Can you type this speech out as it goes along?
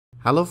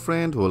Hello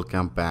friend,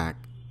 welcome back.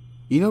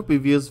 In our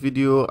previous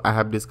video, I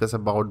have discussed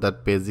about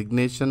that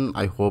pageination.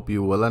 I hope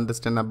you will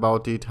understand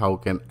about it, how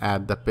can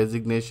add the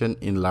pageination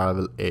in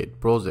Laravel 8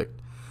 project.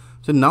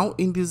 So now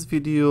in this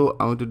video,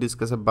 I want to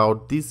discuss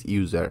about this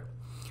user.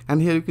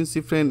 And here you can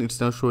see friend,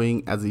 it's now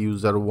showing as a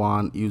user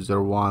 1,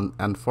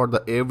 and for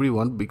the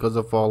everyone, because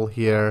of all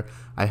here,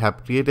 I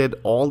have created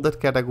all that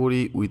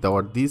category with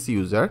our this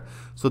user.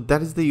 So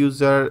that is the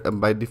user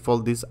by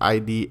default this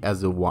ID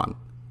as a 1.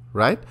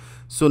 Right?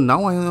 So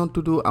now I want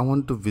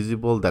to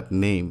visible that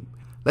name.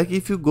 Like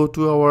if you go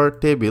to our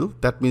table,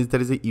 that means there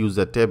is a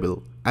user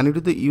table, and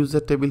into the user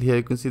table here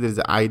you can see there is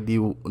a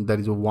ID, there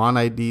is a one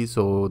ID.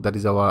 So that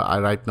is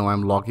our right now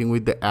I'm logging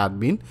with the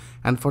admin,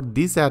 and for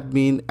this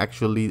admin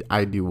actually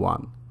ID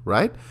 1,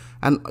 right?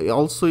 And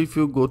also if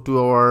you go to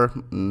our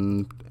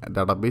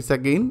database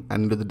again,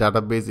 and into the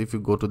database if you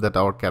go to that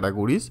our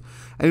categories,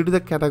 and into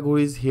the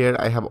categories here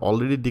I have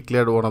already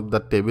declared one of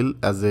the table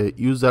as a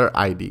user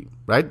ID,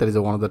 right? That is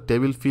one of the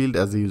table field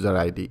as a user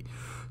ID.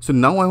 So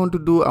now I want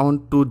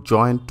to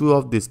join two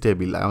of this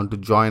table. I want to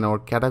join our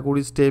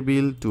categories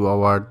table to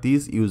our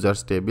this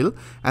users table,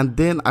 and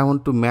then I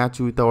want to match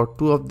with our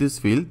two of this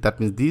field. That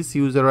means this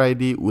user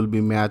ID will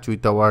be matched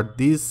with our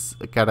this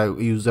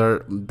category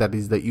user, that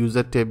is the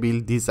user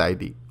table this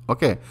ID.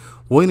 Okay,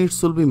 when it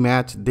should be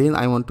matched, then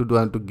I want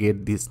to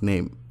get this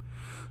name.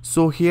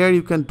 So here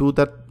you can do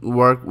that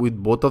work with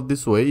both of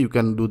this way. You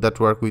can do that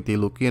work with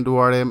Eloquent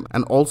ORM,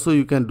 and also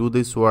you can do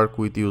this work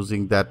with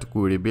using that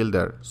query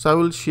builder. So I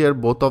will share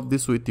both of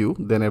this with you,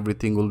 then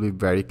everything will be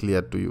very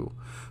clear to you.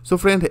 So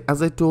friend,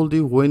 as I told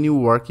you, when you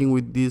working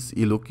with this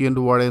Eloquent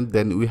ORM,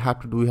 then we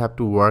have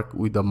to work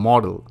with the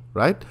model,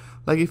 right?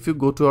 Like if you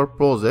go to our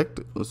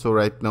project, so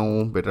right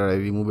now better I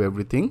remove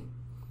everything.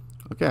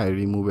 Okay, I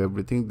remove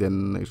everything,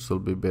 then it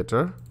should be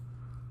better.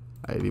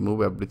 I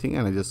remove everything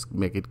and I just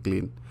make it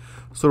clean.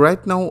 So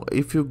right now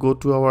if you go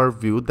to our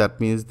view, that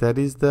means that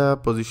is the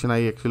position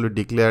I actually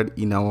declared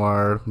in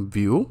our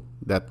view.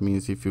 That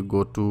means if you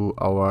go to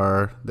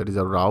our, that is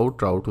a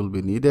route will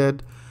be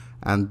needed,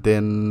 and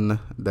then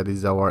that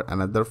is our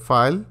another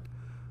file,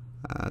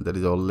 that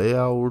is our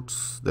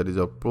layouts, that is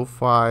our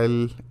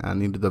profile,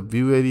 and into the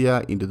view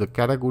area, into the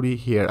category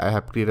here I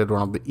have created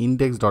one of the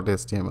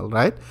index.html,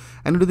 right?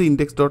 And into the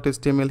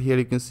index.html here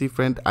you can see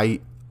friend,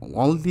 I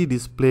only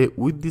display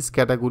with this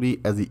category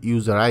as a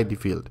user ID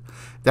field.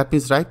 That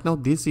means right now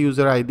this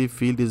user ID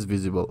field is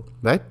visible,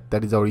 right?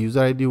 That is our user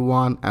ID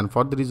 1, and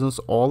for the reasons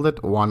all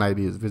that one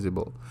ID is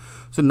visible.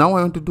 So now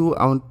I want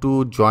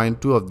to join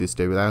two of this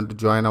table. I want to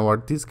join our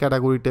this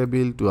category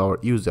table to our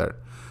user.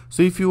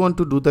 So if you want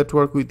to do that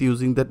work with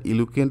using that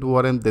Eloquent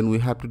ORM, then we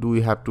have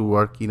to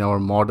work in our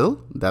model.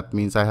 That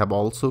means I have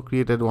also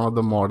created one of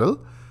the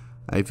model.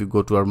 If you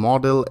go to our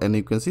model, and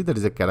you can see there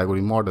is a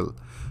category model.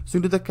 So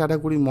into the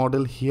category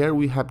model here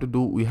we have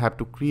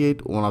to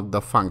create one of the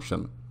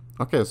function.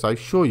 Okay, so I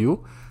show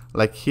you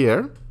like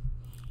here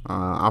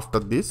after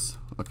this.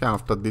 Okay,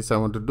 after this I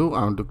want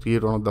to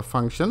create one of the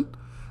function,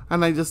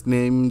 and I just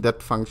name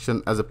that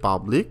function as a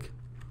public,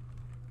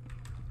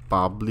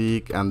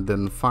 and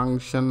then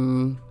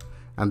function,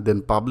 and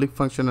then public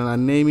function, and I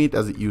name it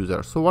as a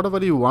user. So whatever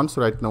you want.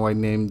 So right now I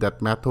name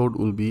that method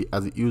will be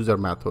as a user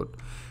method.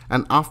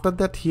 And after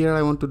that here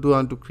I want to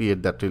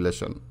create that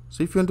relation.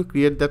 So if you want to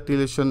create that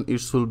relation, it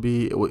should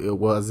be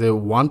was a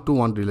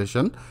one-to-one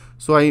relation.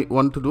 So I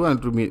want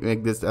to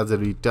make this as a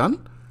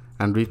return,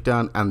 and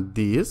return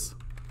this,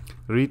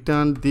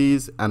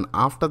 and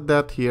after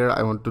that here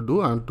I want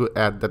to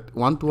add that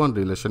one-to-one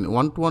relation.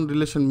 One-to-one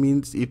relation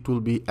means it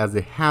will be as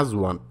a has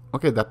one.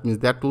 Okay, that means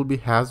that will be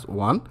has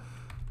one.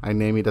 I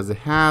name it as a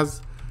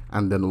has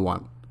and then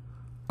one.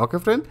 Okay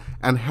friend,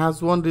 and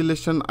has one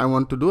relation I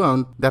want to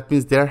do, that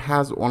means there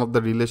has one of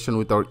the relation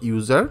with our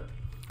user.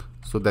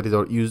 So that is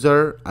our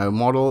user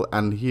model,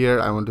 and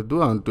here I want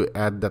to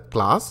add the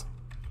class.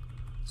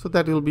 So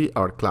that will be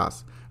our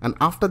class. And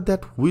after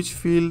that, which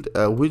field,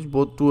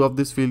 both two of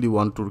this field you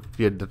want to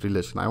create that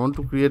relation. I want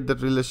to create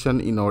that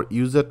relation in our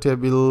user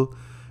table,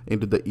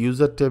 into the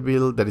user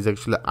table, that is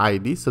actually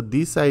ID. So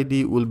this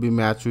ID will be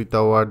matched with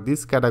our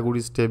this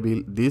categories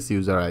table, this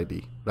user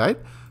ID, right?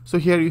 So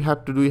here you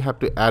have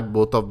to add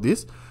both of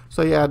this.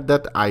 So I add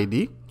that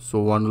ID. So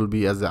one will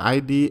be as a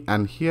ID,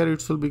 and here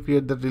it will be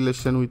create that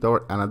relation with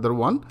our another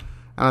one.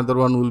 Another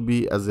one will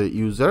be as a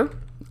user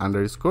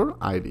underscore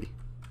ID.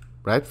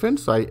 Right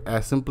friends, so I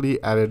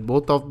simply added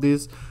both of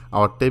these,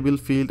 our table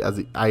field as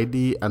the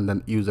ID and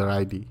then user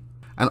ID.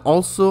 And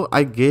also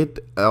I get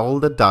all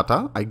the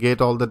data.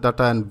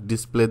 And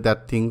display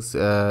that things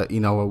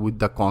in our with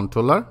the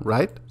controller,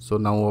 right? So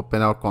now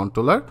open our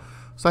controller.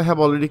 So I have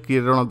already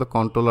created one of the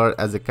controller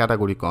as a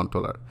category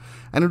controller,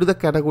 and into the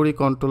category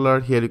controller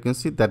here you can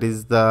see that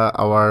is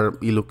our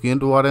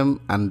Eloquent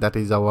ORM, and that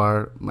is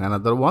our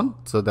another one.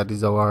 So that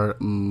is our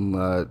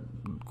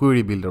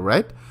query builder,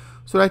 right?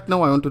 So right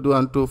now I want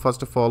to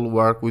first of all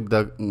work with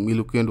the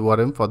Eloquent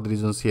ORM for the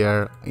reasons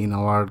here in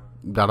our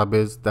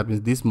database. That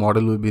means this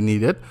model will be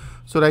needed.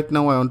 So right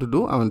now I want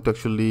to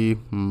actually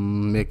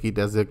make it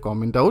as a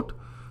comment out.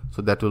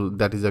 So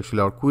that is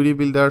actually our query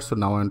builder. So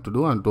now I want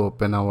to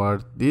open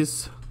our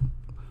this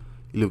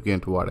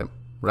Eloquent ORM,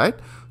 right?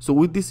 So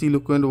with this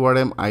Eloquent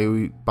ORM, I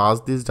will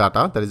pass this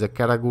data. There is a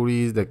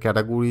categories, the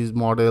categories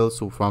model.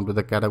 So from to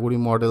the category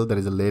model, there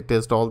is a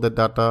latest all the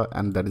data,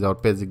 and that is our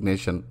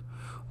designation,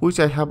 which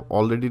I have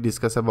already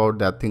discussed about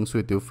that things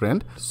with you,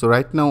 friend. So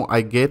right now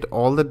I get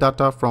all the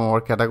data from our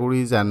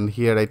categories, and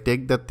here I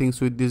take that things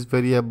with this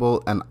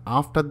variable, and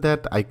after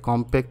that I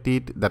compact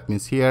it. That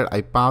means here I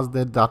pass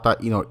that data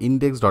in our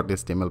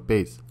index.html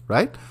page,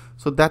 right?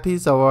 So that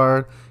is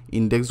our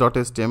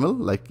index.html.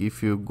 Like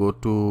if you go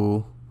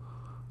to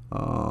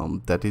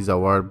that is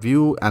our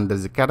view, and there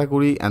is a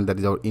category, and that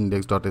is our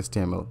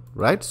index.html,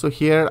 right? So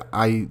here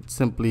I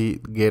simply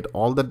get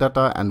all the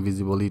data and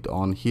visible it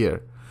on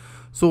here.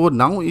 So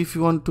now if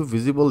you want to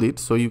visible it,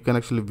 so you can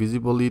actually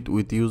visible it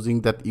with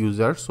using that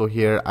user. So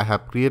here I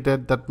have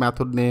created that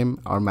method name,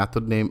 our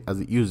method name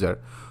as a user.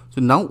 So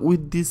now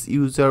with this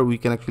user, we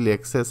can actually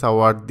access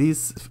our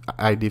this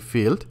ID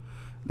field.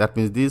 That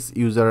means this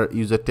user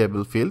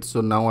table field.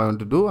 So now I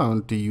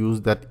want to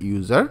use that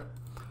user.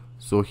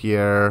 So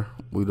here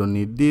we don't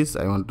need this.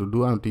 I want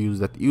to use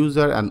that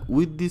user, and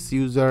with this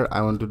user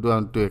I want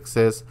to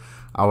access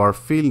our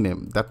field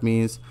name. That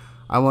means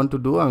I want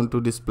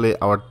to display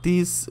our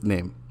this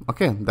name.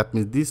 Okay, that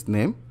means this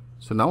name.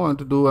 So now I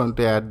want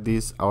to add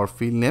this our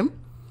field name.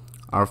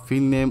 Our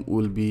field name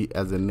will be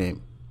as a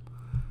name.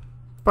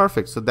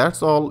 Perfect. So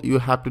that's all you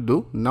have to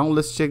do. Now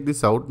let's check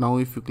this out. Now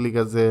if you click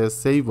as a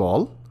save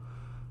all,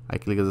 I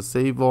click as a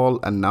save all,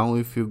 and now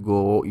if you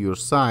go your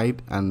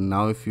site, and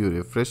now if you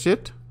refresh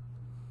it,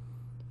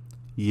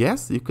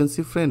 yes, you can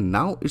see, friend,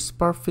 now it's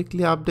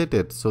perfectly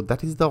updated. So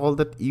that is the all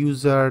that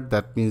user.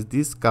 That means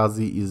this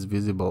Kazi is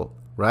visible,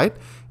 right?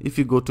 If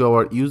you go to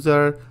our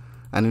user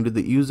and into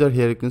the user,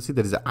 here you can see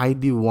there is a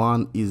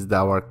ID1 is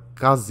our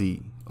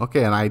Kazi,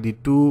 okay, and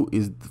ID2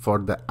 is for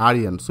the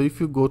Aryan. So if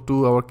you go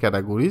to our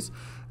categories,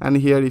 and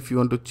here if you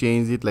want to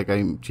change it, like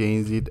I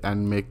change it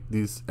and make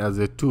this as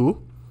a 2,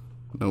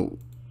 now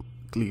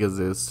click as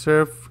a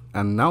surf,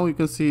 and now you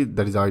can see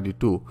that is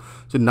ID2.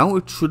 So now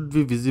it should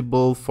be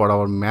visible for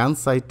our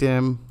man's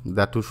item.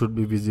 That too should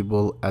be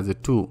visible as a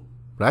 2,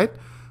 right?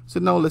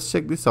 So now let's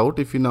check this out.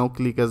 If you now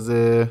click as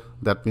a,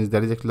 that means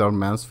that is actually our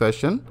man's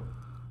fashion.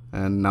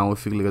 And now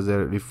if you click as a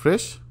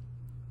refresh,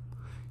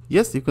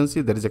 yes, you can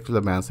see that is actually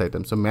a man's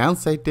item. So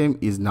man's item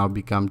is now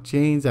become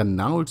changed, and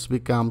now it's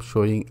become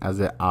showing as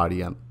a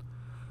Aryan.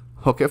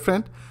 Okay,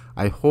 friend,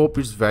 I hope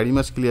it's very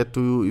much clear to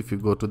you. If you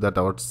go to that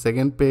our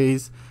second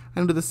page,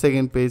 and to the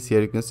second page,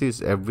 here you can see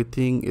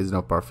everything is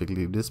now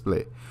perfectly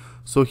displayed.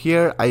 So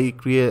here I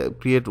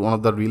create one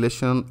of the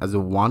relation as a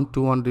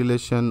one-to-one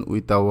relation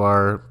with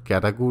our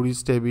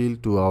categories table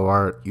to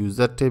our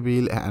user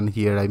table, and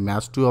here I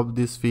match two of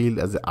this field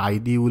as a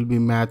ID will be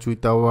matched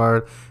with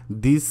our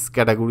this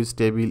categories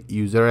table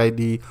user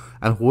ID,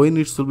 and when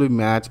it should be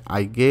matched,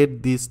 I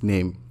get this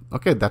name.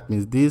 Okay, that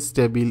means this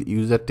table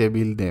user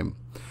table name.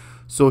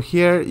 So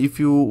here if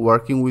you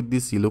working with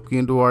this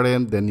Eloquent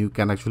ORM, then you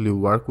can actually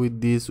work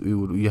with this.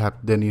 You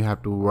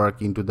have to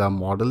work into the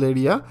model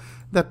area.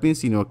 That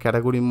means in your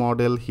category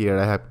model, here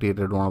I have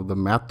created one of the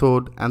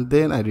method, and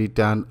then I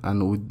return,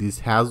 and with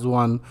this has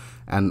one,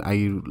 and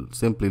I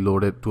simply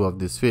loaded two of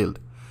this field.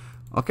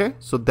 Okay,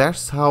 so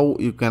that's how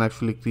you can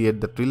actually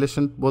create that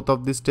relation both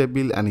of this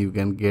table, and you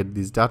can get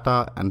this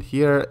data, and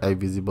here I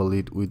visible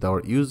it with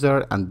our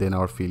user and then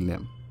our field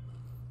name.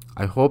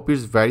 I hope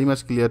it's very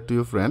much clear to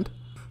you, friend.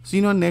 So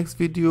in our next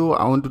video,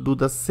 I want to do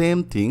the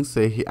same things.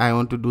 I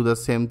want to do the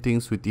same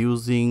things with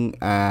using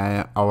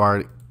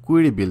our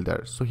query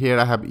builder. So here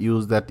I have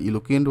used that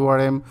Eloquent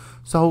ORM.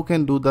 So how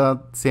can do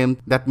the same?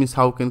 That means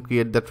how can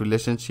create that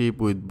relationship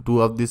with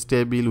two of this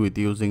table with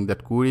using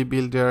that query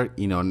builder.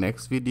 In our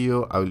next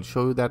video, I will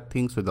show you that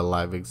things with a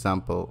live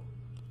example.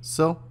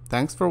 So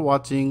thanks for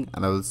watching,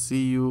 and I will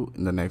see you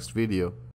in the next video.